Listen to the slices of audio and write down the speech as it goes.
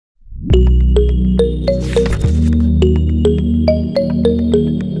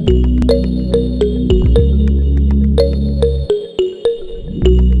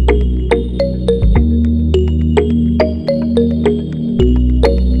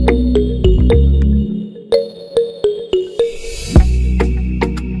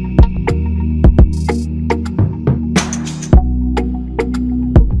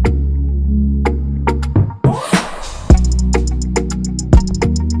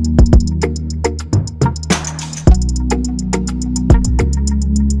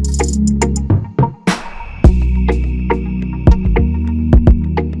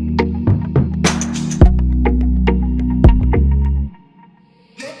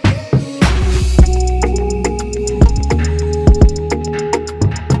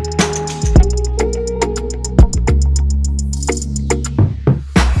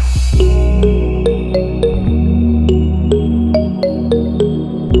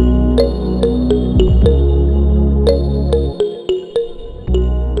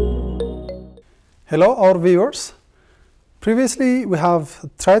Hello, our viewers. Previously, we have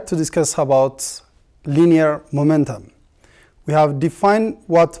tried to discuss about linear momentum. We have defined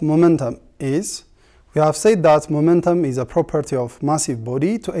what momentum is. We have said that momentum is a property of massive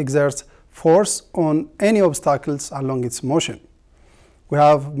body to exert force on any obstacles along its motion. We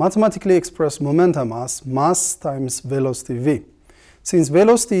have mathematically expressed momentum as mass times velocity v. Since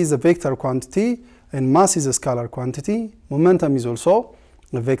velocity is a vector quantity and mass is a scalar quantity, momentum is also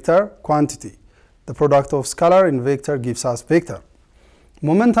a vector quantity. The product of scalar and vector gives us vector.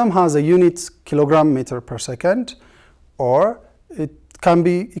 Momentum has a unit kilogram meter per second, or it can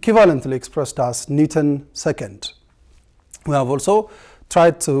be equivalently expressed as Newton second. We have also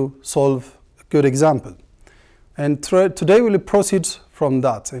tried to solve a good example. And today we'll proceed from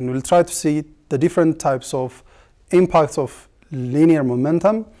that, and we'll try to see the different types of impacts of linear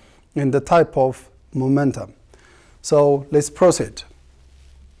momentum and the type of momentum. So let's proceed.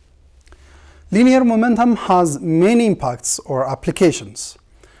 Linear momentum has many impacts or applications.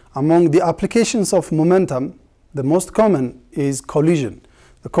 Among the applications of momentum, the most common is collision.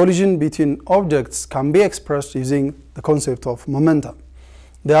 The collision between objects can be expressed using the concept of momentum.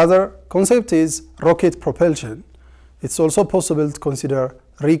 The other concept is rocket propulsion. It's also possible to consider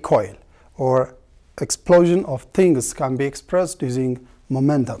recoil, or explosion of things can be expressed using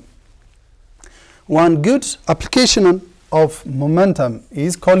momentum. One good application of momentum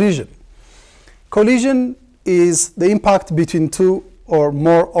is collision. Collision is the impact between two or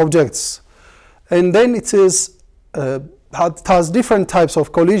more objects, and then it has different types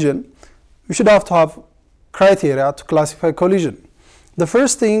of collision. We should have to have criteria to classify collision. The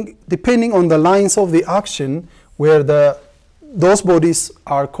first thing, depending on the lines of the action where those bodies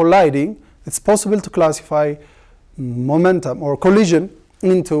are colliding, it's possible to classify momentum or collision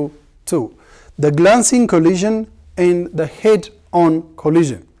into two: the glancing collision and the head-on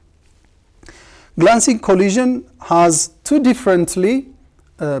collision. Glancing collision has two differently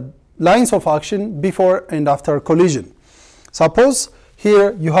lines of action before and after collision. Suppose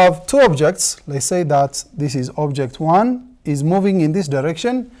here you have two objects. Let's say that this is object 1 is moving in this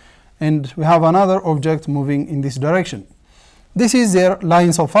direction, and we have another object moving in this direction. This is their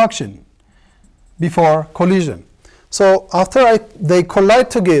lines of action before collision. So after they collide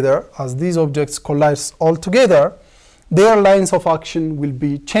together, as these objects collide all together, their lines of action will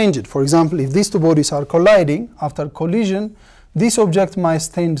be changed. For example, if these two bodies are colliding, after collision, this object might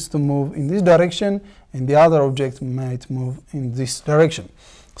tend to move in this direction, and the other object might move in this direction.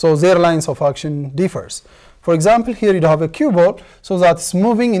 So their lines of action differs. For example, here you have a cue ball, so that's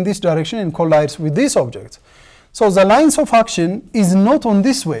moving in this direction and collides with this object. So the lines of action is not on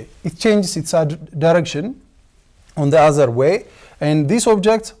this way. It changes its direction on the other way, and this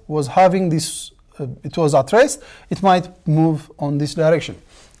object was having this it was at rest, it might move on this direction.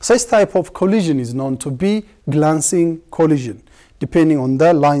 Such type of collision is known to be glancing collision, depending on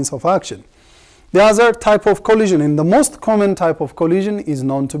the lines of action. The other type of collision, and the most common type of collision, is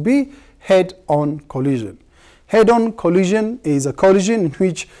known to be head-on collision. Head-on collision is a collision in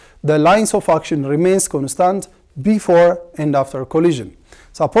which the lines of action remains constant before and after collision.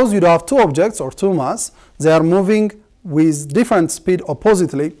 Suppose you have two objects or two mass, they are moving with different speed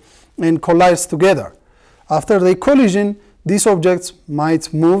oppositely and collides together. After the collision, these objects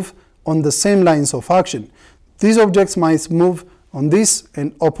might move on the same lines of action. These objects might move on this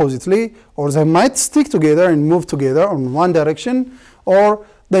and oppositely, or they might stick together and move together on one direction, or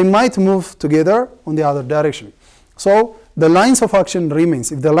they might move together on the other direction. So the lines of action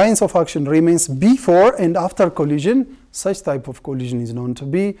remains. If the lines of action remains before and after collision, such type of collision is known to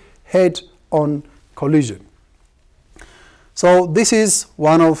be head-on collision. So this is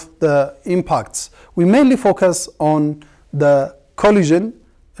one of the impacts. We mainly focus on the collision,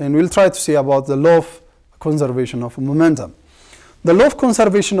 and we'll try to see about the law of conservation of momentum. The law of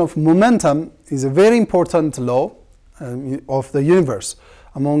conservation of momentum is a very important law of the universe.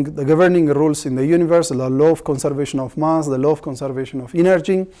 Among the governing rules in the universe, the law of conservation of mass, the law of conservation of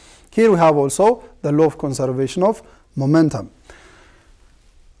energy. Here we have also the law of conservation of momentum.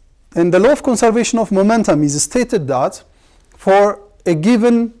 And the law of conservation of momentum is stated that for a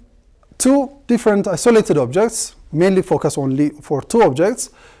given two different isolated objects, mainly focus only for two objects,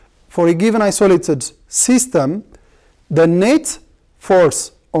 for a given isolated system, the net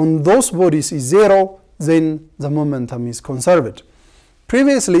force on those bodies is 0, then the momentum is conserved.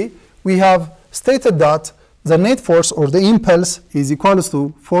 Previously, we have stated that the net force or the impulse is equal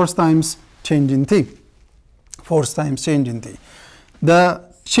to force times change in t. Force times change in t. The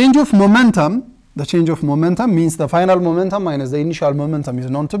change of momentum means the final momentum minus the initial momentum is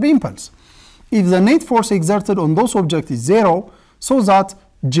known to be impulse. If the net force exerted on those objects is 0, so that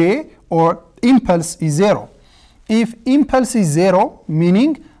J or impulse is 0. If impulse is 0,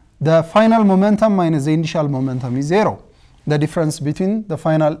 meaning the final momentum minus the initial momentum is 0. The difference between the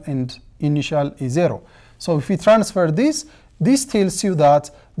final and initial is 0. So if we transfer this, this tells you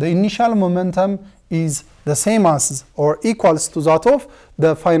that the initial momentum is the same as or equals to that of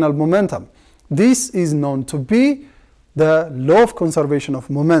the final momentum. This is known to be the law of conservation of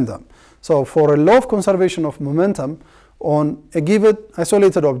momentum. So for a law of conservation of momentum on a given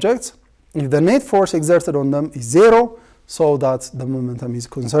isolated object, if the net force exerted on them is 0, so that the momentum is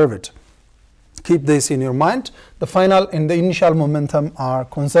conserved. Keep this in your mind. The final and the initial momentum are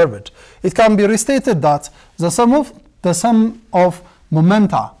conserved. It can be restated that the sum of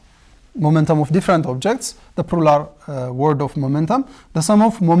momentum of different objects, the plural word of momentum, the sum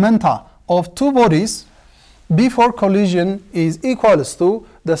of momenta of two bodies before collision is equals to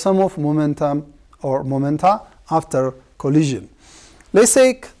the sum of momentum or momenta after collision. Let's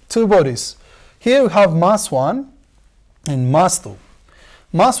take two bodies. Here we have mass 1 and mass 2.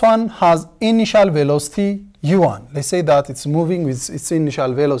 Mass 1 has initial velocity u1. Let's say that it's moving with its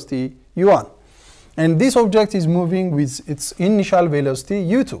initial velocity u1. And this object is moving with its initial velocity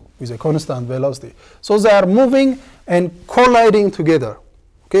u2, with a constant velocity. So they are moving and colliding together.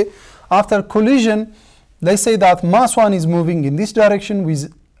 Okay? After collision, let's say that mass 1 is moving in this direction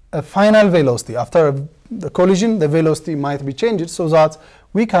with a final velocity. After the collision, the velocity might be changed so that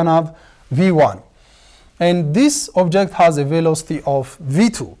we can have v1. And this object has a velocity of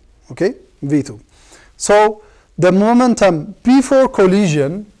v2, okay, v2. So the momentum before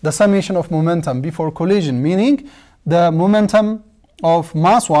collision, the summation of momentum before collision, meaning the momentum of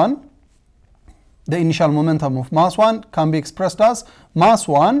mass 1, the initial momentum of mass 1 can be expressed as mass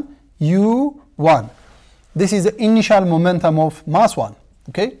 1 u1. This is the initial momentum of mass 1,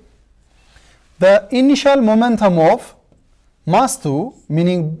 okay? The initial momentum of mass 2,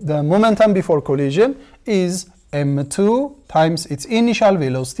 meaning the momentum before collision, is m2 times its initial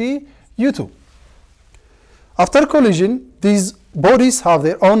velocity u2. After collision, these bodies have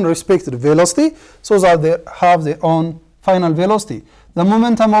their own respective velocity, so that they have their own final velocity. The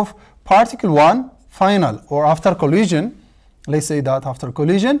momentum of particle 1, final or after collision, let's say that after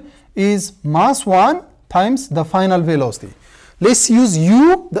collision, is mass 1 times the final velocity. Let's use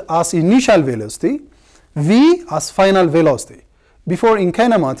u as initial velocity, v as final velocity. Before in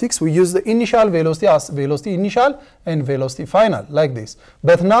kinematics, we use the initial velocity as velocity initial and velocity final, like this.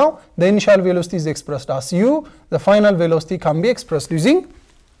 But now, the initial velocity is expressed as u, the final velocity can be expressed using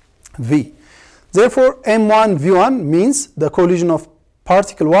v. Therefore, m1 v1 means the collision of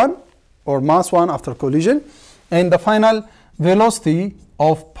particle 1 or mass 1 after collision, and the final velocity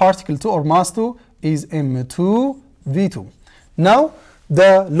of particle 2 or mass 2 is m2 v2. Now,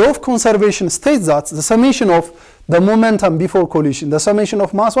 the law of conservation states that the summation of the momentum before collision, the summation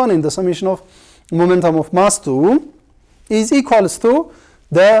of mass 1 and the summation of momentum of mass 2 is equals to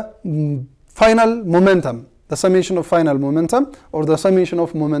the final momentum, the summation of final momentum or the summation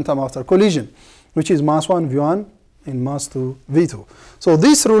of momentum after collision, which is mass 1 v1 and mass 2 v2. So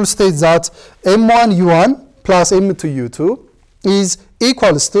this rule states that m1 u1 plus m2 u2 is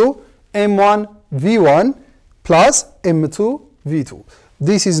equals to m1 v1 plus m2 v2.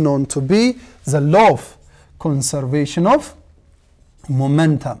 This is known to be the law of conservation of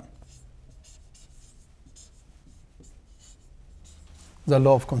momentum. The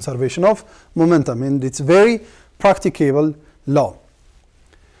law of conservation of momentum, and it's very practicable law.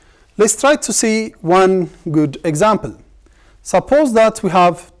 Let's try to see one good example. Suppose that we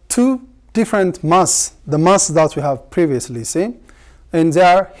have two different mass, the mass that we have previously seen, and they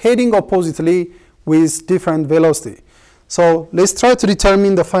are heading oppositely with different velocity. So let's try to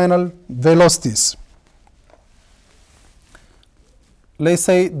determine the final velocities. Let's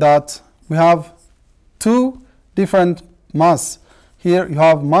say that we have two different mass. Here you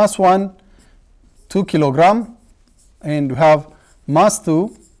have mass 1, 2 kilogram, and you have mass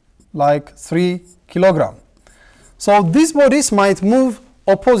 2, like 3 kilogram. So these bodies might move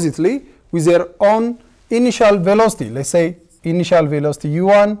oppositely with their own initial velocity. Let's say initial velocity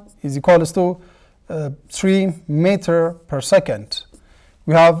u1 is equals to 3 meter per second.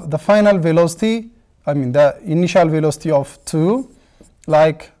 We have the final velocity, the initial velocity of 2,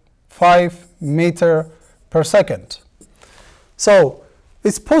 like 5 meter per second. So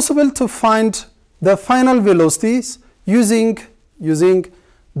it's possible to find the final velocities using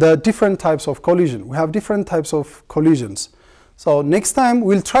the different types of collision. We have different types of collisions. So next time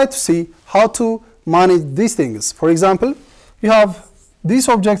we'll try to see how to manage these things. For example, you have this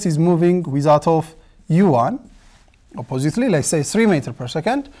object is moving with that of u1 oppositely, let's say 3 meter per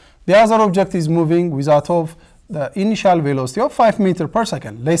second. The other object is moving with that of the initial velocity of 5 meter per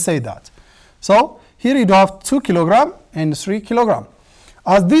second. Let's say that. So here you have 2 kilogram and 3 kilogram.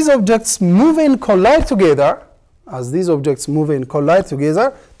 As these objects move and collide together, there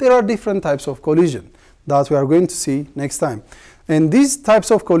are different types of collision that we are going to see next time. And these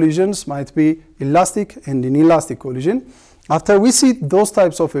types of collisions might be elastic and inelastic collision. After we see those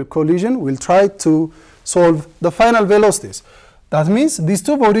types of collision, we'll try to solve the final velocities. That means these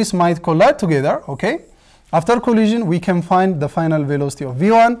two bodies might collide together, okay? After collision, we can find the final velocity of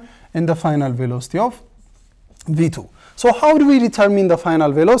V1 and the final velocity of V2. So how do we determine the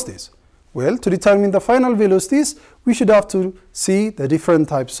final velocities? Well, to determine the final velocities, we should have to see the different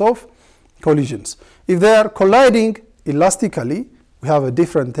types of collisions. If they are colliding elastically, we have a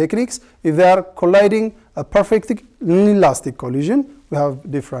different techniques. If they are colliding a perfect inelastic collision, we have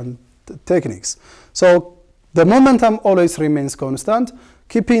different techniques. So the momentum always remains constant.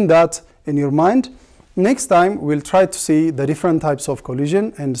 Keeping that in your mind, next time we'll try to see the different types of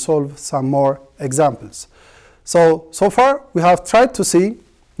collision and solve some more examples. So far we have tried to see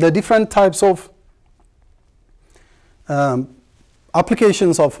the different types of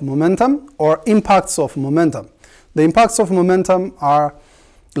applications of momentum or impacts of momentum. The impacts of momentum are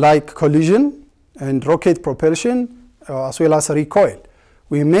like collision and rocket propulsion as well as recoil.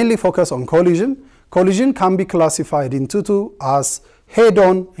 We mainly focus on collision. Collision can be classified into two as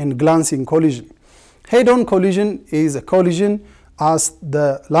head-on and glancing collision. Head-on collision is a collision as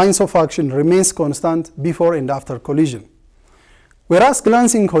the lines of action remains constant before and after collision. Whereas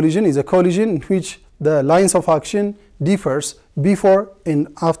glancing collision is a collision in which the lines of action differs before and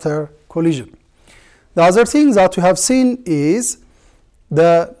after collision. The other thing that we have seen is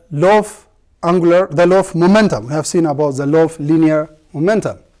the law of momentum. We have seen about the law of linear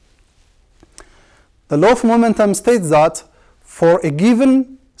momentum. The law of momentum states that for a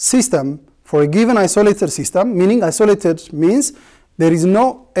given system, for a given isolated system, meaning isolated means there is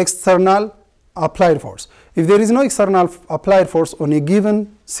no external applied force. If there is no external applied force on a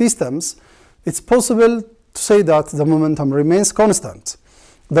given systems, it's possible to say that the momentum remains constant.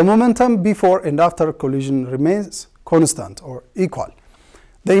 The momentum before and after collision remains constant or equal.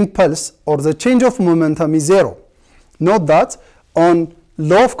 The impulse or the change of momentum is zero. Note that on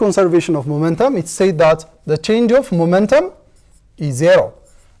law of conservation of momentum, it says that the change of momentum is zero.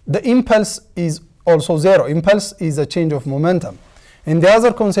 The impulse is also zero. Impulse is a change of momentum. And the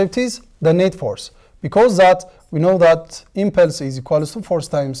other concept is the net force. Because that we know that impulse is equal to force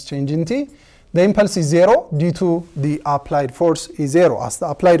times change in t. The impulse is zero due to the applied force is zero. As the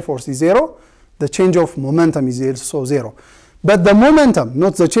applied force is zero, the change of momentum is also zero. But the momentum,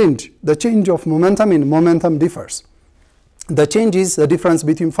 not the change of momentum in momentum differs. The change is the difference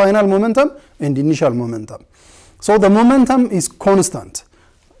between final momentum and initial momentum. So the momentum is constant.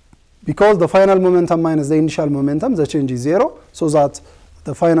 Because the final momentum minus the initial momentum, the change is zero, so that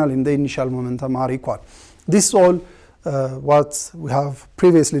the final and the initial momentum are equal. This is all what we have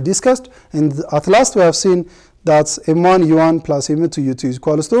previously discussed, and at last we have seen that m1 u1 plus m2 u2 is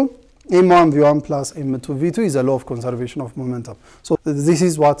equals to m1 v1 plus m2 v2 is a law of conservation of momentum. So this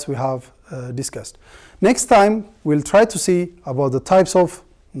is what we have discussed. Next time we'll try to see about the types of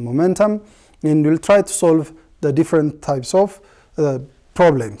momentum, and we'll try to solve the different types of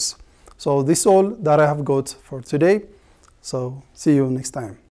problems. So this is all that I have got for today. So see you next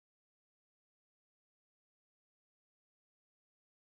time.